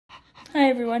Hi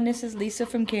everyone, this is Lisa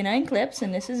from Canine Clips,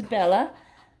 and this is Bella.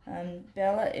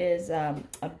 Bella is a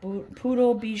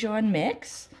Poodle Bichon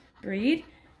mix breed,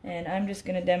 and I'm just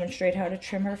going to demonstrate how to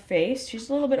trim her face. She's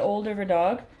a little bit older of a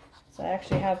dog, so I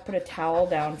actually have put a towel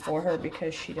down for her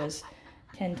because she does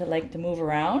tend to like to move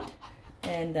around,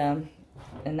 and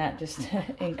that just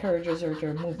encourages her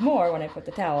to move more when I put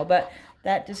the towel, but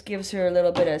that just gives her a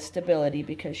little bit of stability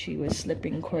because she was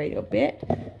slipping quite a bit.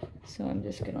 So I'm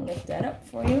just going to lift that up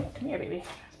for you. Come here, baby.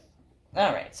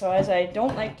 Alright, so as I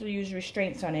don't like to use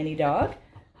restraints on any dog,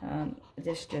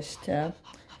 this just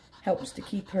helps to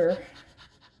keep her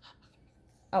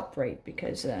upright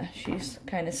because she's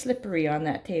kind of slippery on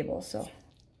that table. So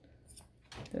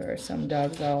there are some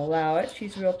dogs that'll allow it.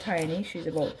 She's real tiny. She's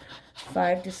about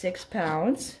 5 to 6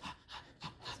 pounds.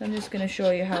 So I'm just going to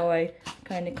show you how I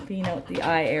kind of clean out the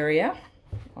eye area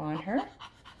on her.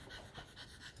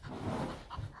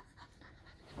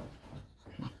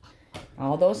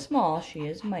 Although small, she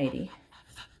is mighty.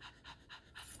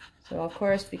 So of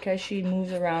course, because she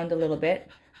moves around a little bit,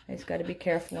 I just got to be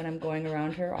careful when I'm going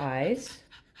around her eyes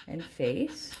and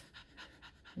face.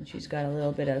 And she's got a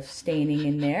little bit of staining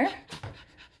in there.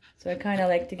 So I kind of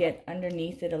like to get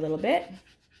underneath it a little bit.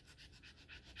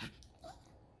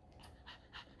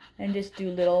 And just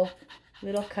do little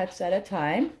cuts at a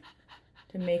time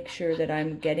to make sure that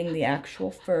I'm getting the actual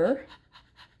fur.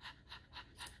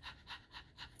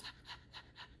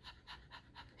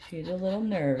 She's a little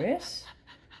nervous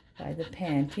by the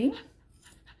panting.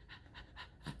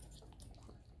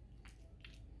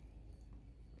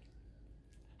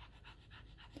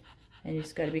 And you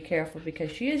just got to be careful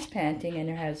because she is panting and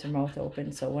has her mouth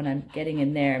open. So when I'm getting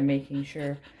in there, I'm making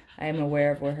sure I'm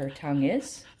aware of where her tongue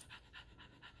is.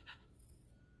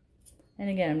 And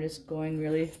again, I'm just going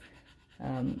really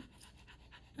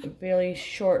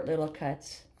short little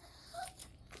cuts.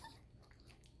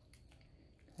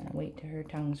 I'll wait till her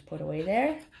tongue's put away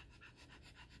there.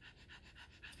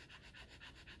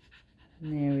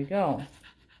 And there we go.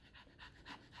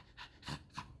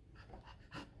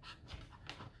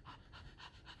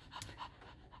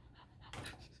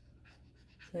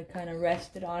 So I kind of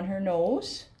rested on her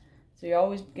nose. So you're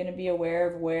always going to be aware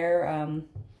of where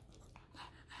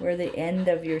the end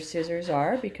of your scissors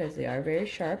are, because they are very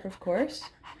sharp, of course.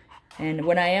 And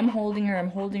when I am holding her,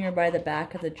 I'm holding her by the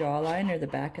back of the jawline or the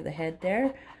back of the head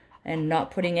there, and not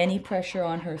putting any pressure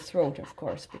on her throat, of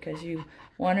course, because you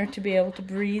want her to be able to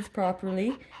breathe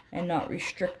properly and not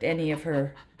restrict any of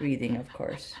her breathing, of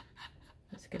course.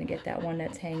 Just going to get that one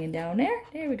that's hanging down there.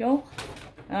 There we go.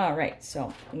 All right,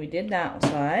 so we did that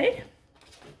side.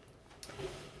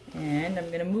 And I'm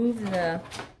going to move the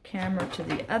camera to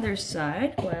the other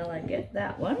side while I get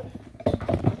that one.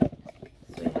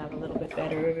 So we have a little bit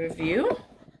better of a view.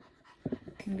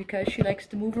 And because she likes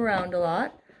to move around a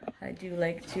lot, I do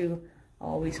like to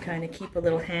always kind of keep a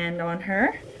little hand on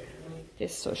her,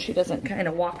 just so she doesn't kind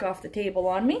of walk off the table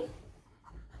on me.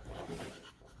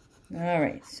 All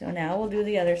right, so now we'll do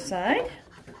the other side.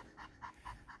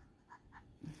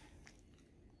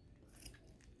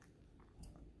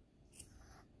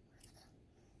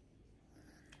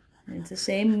 And it's the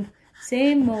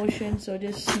same motion, so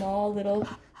just small little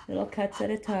cuts at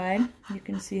a time. You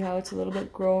can see how it's a little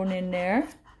bit grown in there.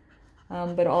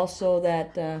 But also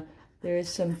that there is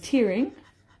some tearing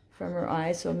from her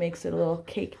eye, so it makes it a little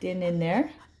caked in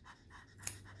there.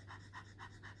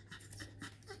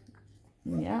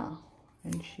 Yeah,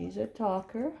 and she's a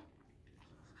talker.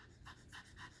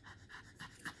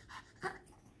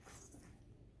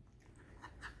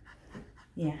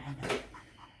 Yeah, I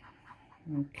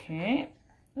know. Okay.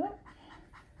 Oh.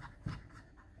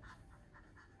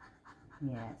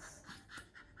 Yes.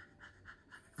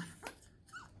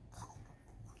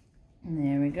 And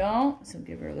there we go. So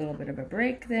give her a little bit of a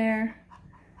break there.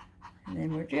 And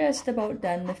then we're just about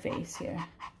done the face here.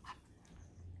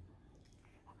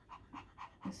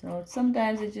 So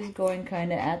sometimes it's just going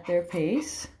kind of at their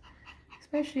pace,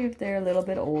 especially if they're a little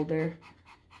bit older.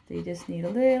 They just need a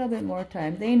little bit more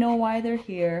time. They know why they're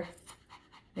here.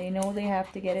 They know they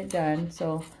have to get it done.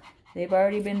 So they've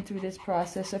already been through this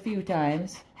process a few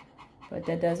times, but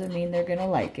that doesn't mean they're going to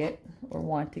like it or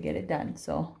want to get it done.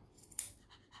 So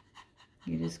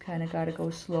you just kind of got to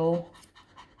go slow,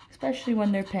 especially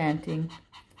when they're panting.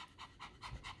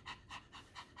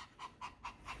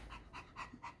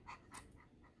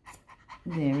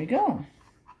 There we go.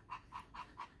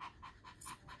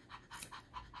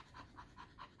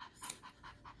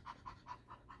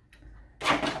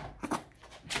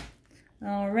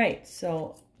 All right,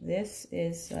 so this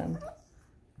is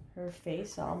her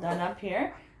face all done up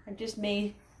here. I just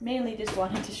mainly just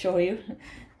wanted to show you.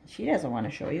 She doesn't want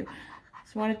to show you.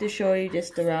 Just wanted to show you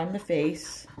just around the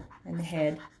face and the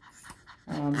head.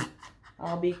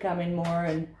 I'll be coming more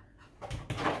and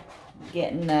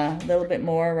getting a little bit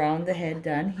more around the head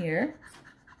done here.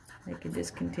 I can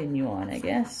just continue on, I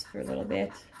guess, for a little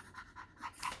bit,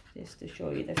 just to show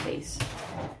you the face.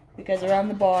 Because around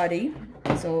the body,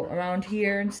 so around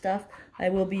here and stuff, I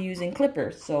will be using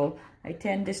clippers. So I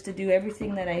tend just to do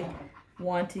everything that I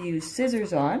want to use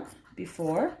scissors on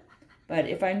before. But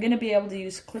if I'm going to be able to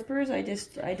use clippers, I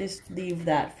just leave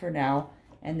that for now.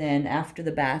 And then after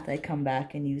the bath, I come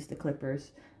back and use the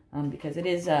clippers. Because it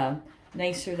is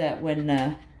nicer that when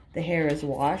the hair is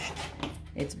washed,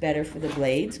 it's better for the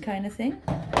blades kind of thing.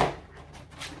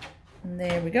 And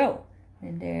there we go.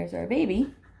 And there's our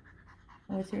baby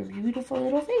with her beautiful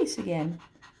little face again.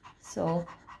 So,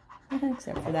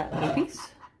 except for that little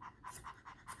piece.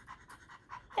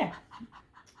 There.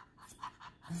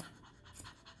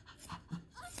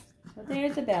 So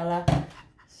there's Bella.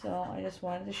 So I just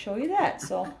wanted to show you that.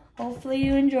 So hopefully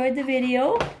you enjoyed the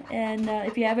video. And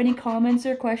if you have any comments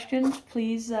or questions,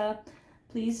 please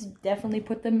definitely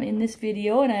put them in this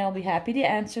video and I'll be happy to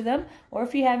answer them. Or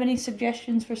if you have any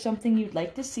suggestions for something you'd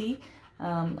like to see,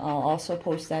 I'll also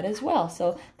post that as well.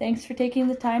 So thanks for taking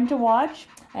the time to watch.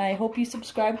 I hope you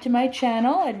subscribe to my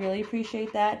channel. I'd really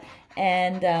appreciate that.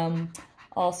 And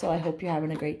also I hope you're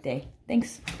having a great day.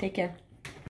 Thanks. Take care.